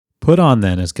Put on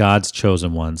then as God's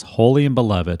chosen ones, holy and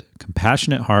beloved,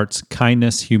 compassionate hearts,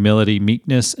 kindness, humility,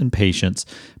 meekness, and patience,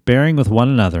 bearing with one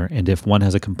another, and if one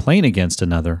has a complaint against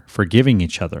another, forgiving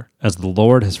each other, as the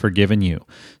Lord has forgiven you,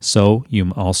 so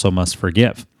you also must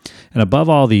forgive. And above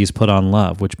all these put on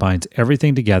love, which binds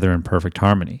everything together in perfect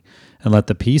harmony. And let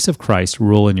the peace of Christ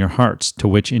rule in your hearts, to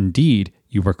which indeed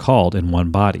you were called in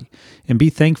one body. And be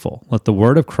thankful. Let the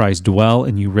word of Christ dwell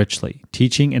in you richly,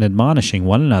 teaching and admonishing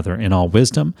one another in all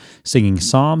wisdom, singing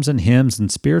psalms and hymns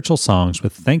and spiritual songs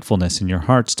with thankfulness in your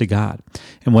hearts to God.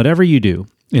 And whatever you do,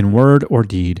 in word or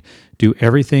deed, do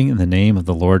everything in the name of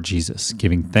the Lord Jesus,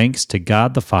 giving thanks to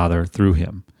God the Father through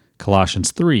him.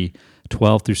 Colossians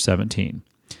 3:12-17.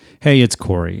 Hey, it's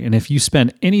Corey, and if you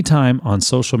spend any time on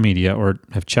social media or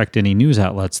have checked any news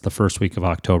outlets the first week of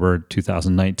October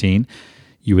 2019,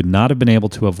 you would not have been able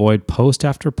to avoid post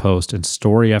after post and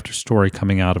story after story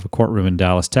coming out of a courtroom in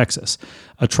Dallas, Texas.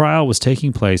 A trial was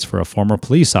taking place for a former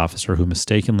police officer who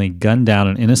mistakenly gunned down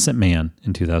an innocent man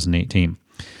in 2018.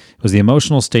 It was the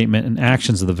emotional statement and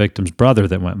actions of the victim's brother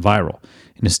that went viral.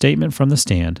 In a statement from the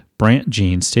stand, Brant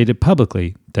Jean stated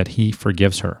publicly that he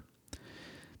forgives her,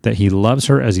 that he loves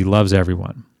her as he loves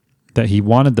everyone, that he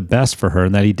wanted the best for her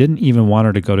and that he didn't even want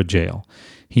her to go to jail.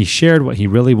 He shared what he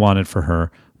really wanted for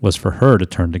her was for her to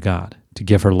turn to God, to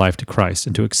give her life to Christ,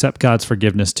 and to accept God's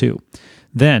forgiveness too.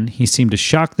 Then he seemed to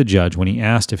shock the judge when he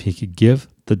asked if he could give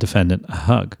the defendant a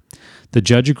hug. The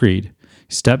judge agreed,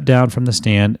 stepped down from the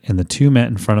stand, and the two met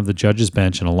in front of the judge's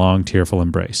bench in a long, tearful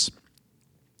embrace.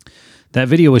 That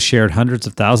video was shared hundreds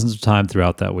of thousands of times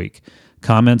throughout that week.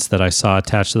 Comments that I saw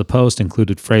attached to the post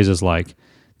included phrases like,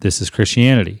 "This is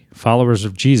Christianity. Followers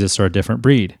of Jesus are a different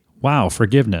breed. Wow,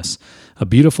 forgiveness. A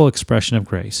beautiful expression of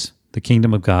grace. The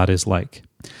kingdom of God is like."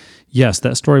 Yes,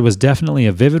 that story was definitely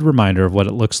a vivid reminder of what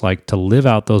it looks like to live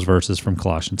out those verses from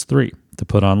Colossians 3, to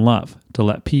put on love, to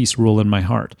let peace rule in my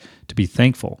heart, to be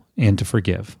thankful, and to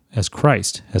forgive, as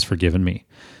Christ has forgiven me.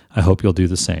 I hope you'll do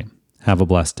the same. Have a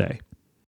blessed day.